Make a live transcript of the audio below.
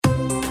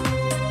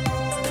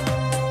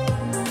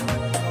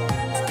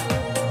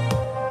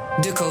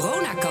De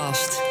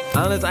Coronacast.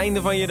 Aan het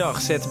einde van je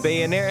dag zet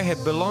BNR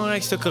het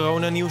belangrijkste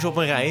coronanieuws op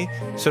een rij,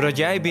 zodat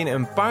jij binnen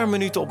een paar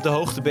minuten op de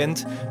hoogte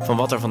bent van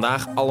wat er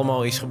vandaag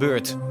allemaal is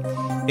gebeurd.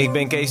 Ik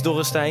ben Kees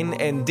Dorrestein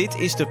en dit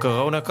is de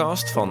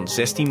Coronacast van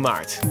 16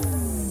 maart.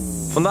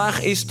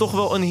 Vandaag is toch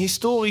wel een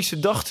historische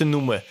dag te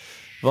noemen.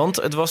 Want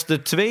het was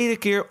de tweede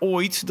keer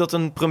ooit dat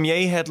een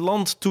premier het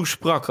land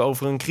toesprak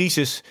over een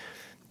crisis.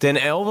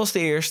 Den Uyl was de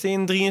eerste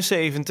in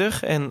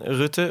 1973 en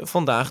Rutte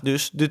vandaag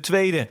dus de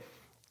tweede.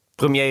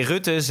 Premier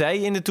Rutte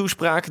zei in de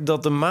toespraak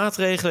dat de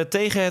maatregelen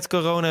tegen het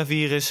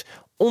coronavirus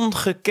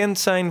ongekend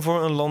zijn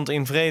voor een land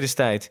in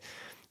vredestijd.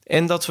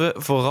 En dat we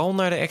vooral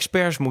naar de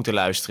experts moeten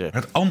luisteren.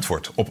 Het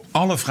antwoord op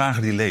alle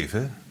vragen die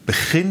leven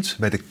begint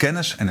bij de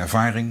kennis en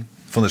ervaring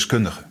van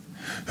deskundigen.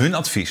 Hun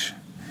advies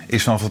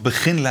is vanaf het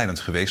begin leidend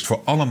geweest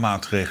voor alle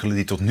maatregelen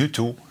die tot nu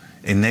toe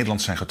in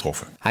Nederland zijn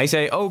getroffen. Hij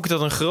zei ook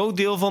dat een groot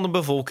deel van de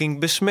bevolking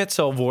besmet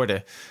zal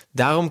worden.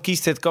 Daarom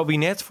kiest het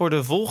kabinet voor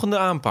de volgende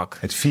aanpak.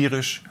 Het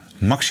virus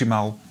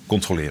maximaal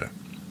controleren.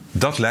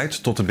 Dat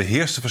leidt tot een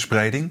beheerste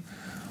verspreiding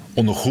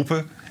onder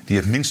groepen die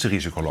het minste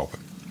risico lopen.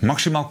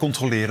 Maximaal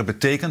controleren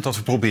betekent dat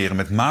we proberen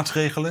met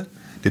maatregelen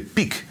de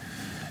piek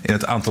in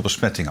het aantal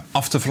besmettingen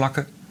af te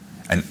vlakken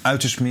en uit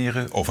te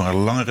smeren over een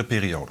langere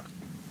periode.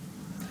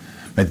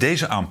 Met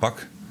deze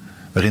aanpak,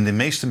 waarin de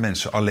meeste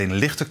mensen alleen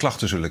lichte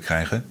klachten zullen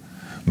krijgen,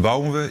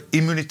 bouwen we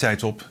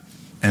immuniteit op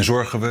en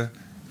zorgen we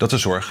dat de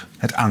zorg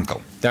het aan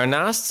kan.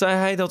 Daarnaast zei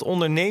hij dat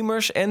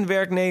ondernemers en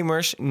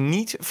werknemers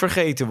niet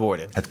vergeten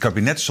worden. Het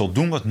kabinet zal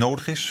doen wat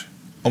nodig is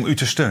om u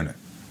te steunen.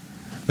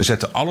 We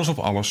zetten alles op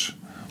alles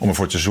om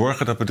ervoor te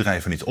zorgen dat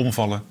bedrijven niet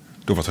omvallen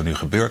door wat er nu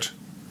gebeurt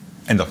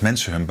en dat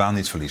mensen hun baan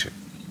niet verliezen.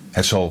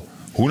 Het zal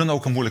hoe dan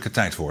ook een moeilijke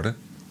tijd worden,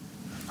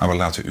 maar we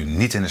laten u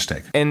niet in de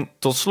steek. En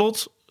tot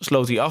slot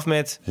sloot hij af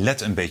met: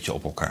 let een beetje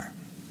op elkaar.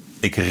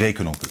 Ik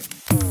reken op u.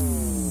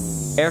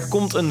 Er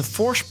komt een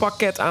fors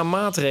pakket aan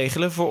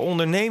maatregelen voor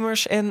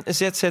ondernemers en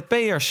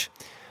ZZP'ers.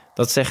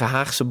 Dat zeggen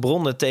Haagse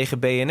bronnen tegen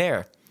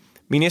BNR.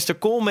 Minister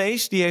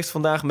Koolmees die heeft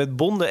vandaag met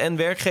bonden en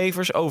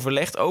werkgevers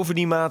overlegd over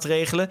die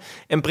maatregelen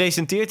en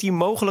presenteert die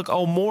mogelijk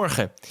al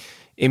morgen.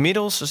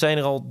 Inmiddels zijn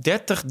er al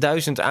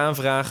 30.000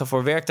 aanvragen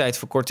voor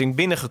werktijdverkorting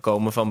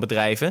binnengekomen van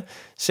bedrijven,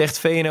 zegt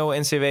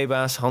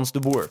VNO-NCW-baas Hans de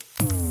Boer.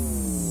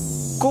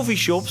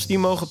 Coffeeshops die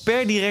mogen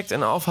per direct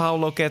een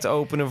afhaalloket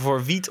openen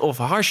voor wiet of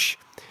hash.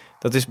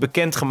 Dat is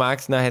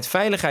bekendgemaakt na het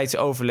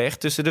veiligheidsoverleg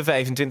tussen de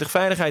 25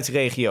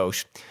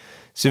 veiligheidsregio's.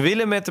 Ze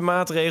willen met de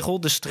maatregel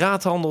de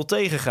straathandel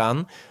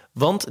tegengaan,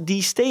 want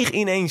die steeg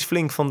ineens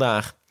flink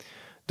vandaag.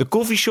 De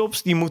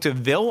coffeeshops die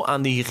moeten wel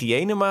aan de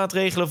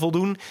hygiënemaatregelen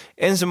voldoen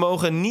en ze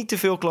mogen niet te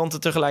veel klanten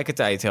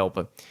tegelijkertijd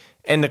helpen.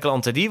 En de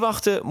klanten die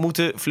wachten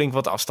moeten flink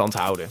wat afstand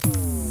houden.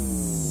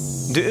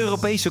 De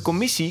Europese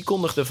Commissie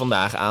kondigde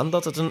vandaag aan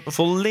dat het een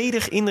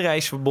volledig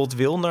inreisverbod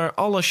wil naar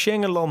alle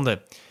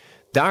Schengenlanden.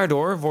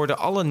 Daardoor worden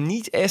alle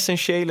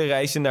niet-essentiële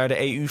reizen naar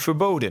de EU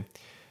verboden.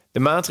 De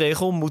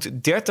maatregel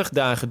moet 30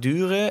 dagen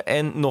duren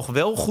en nog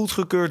wel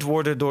goedgekeurd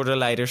worden door de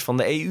leiders van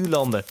de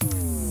EU-landen.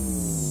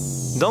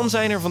 Dan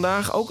zijn er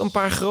vandaag ook een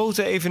paar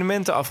grote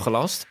evenementen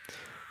afgelast.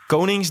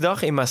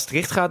 Koningsdag in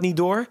Maastricht gaat niet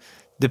door,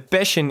 de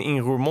Passion in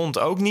Roermond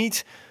ook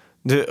niet,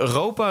 de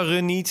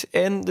Europa-run niet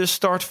en de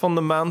start van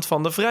de Maand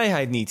van de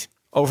Vrijheid niet.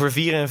 Over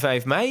 4 en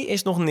 5 mei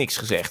is nog niks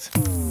gezegd.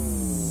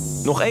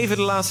 Nog even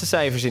de laatste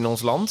cijfers in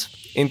ons land.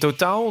 In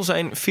totaal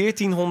zijn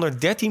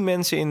 1413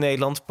 mensen in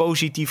Nederland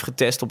positief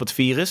getest op het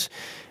virus.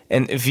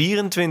 En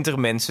 24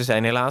 mensen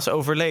zijn helaas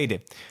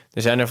overleden.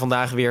 Er zijn er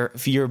vandaag weer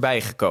 4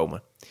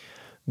 bijgekomen.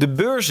 De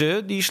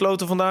beurzen die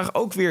sloten vandaag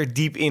ook weer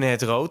diep in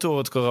het rood door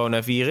het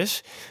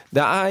coronavirus.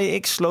 De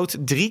AEX sloot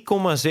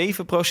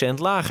 3,7%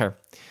 lager.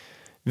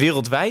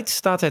 Wereldwijd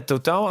staat het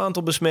totaal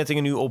aantal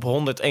besmettingen nu op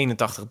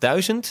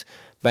 181.000.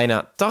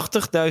 Bijna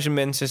 80.000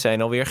 mensen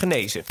zijn alweer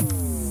genezen.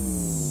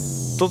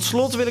 Tot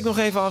slot wil ik nog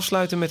even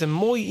afsluiten met een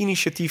mooi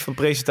initiatief van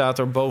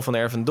presentator Bo van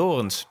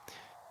Ervendorens.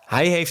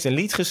 Hij heeft een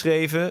lied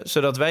geschreven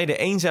zodat wij de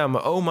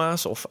eenzame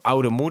oma's of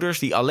oude moeders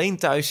die alleen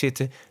thuis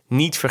zitten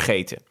niet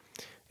vergeten.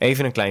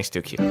 Even een klein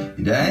stukje.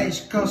 In de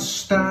ijskast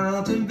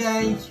staat een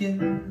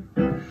wijntje,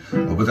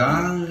 op het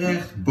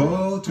aanrecht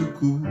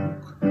boterkoek.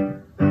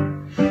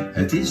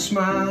 Het is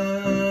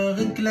maar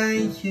een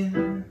kleintje,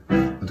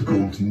 want er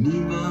komt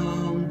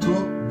niemand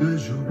op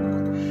bezoek.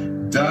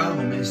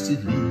 Daarom is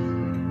dit lied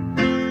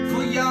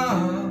voor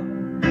jou,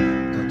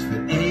 dat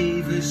we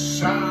even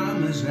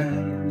samen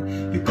zijn.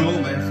 Je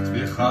komt echt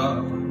weer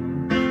gauw,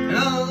 en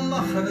dan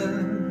lachen we,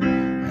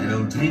 en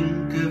dan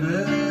drinken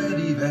we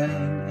die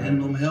wijn,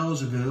 en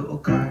omhelzen we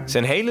elkaar.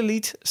 Zijn hele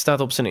lied staat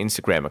op zijn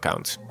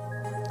Instagram-account.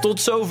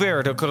 Tot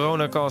zover de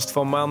Coronacast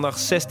van maandag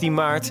 16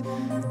 maart.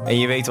 En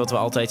je weet wat we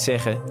altijd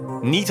zeggen.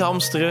 Niet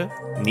hamsteren,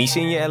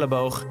 niezen in je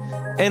elleboog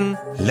en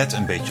let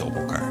een beetje op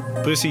elkaar.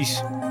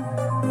 precies.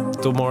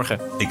 Tot morgen.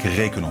 Ik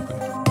reken op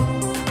u.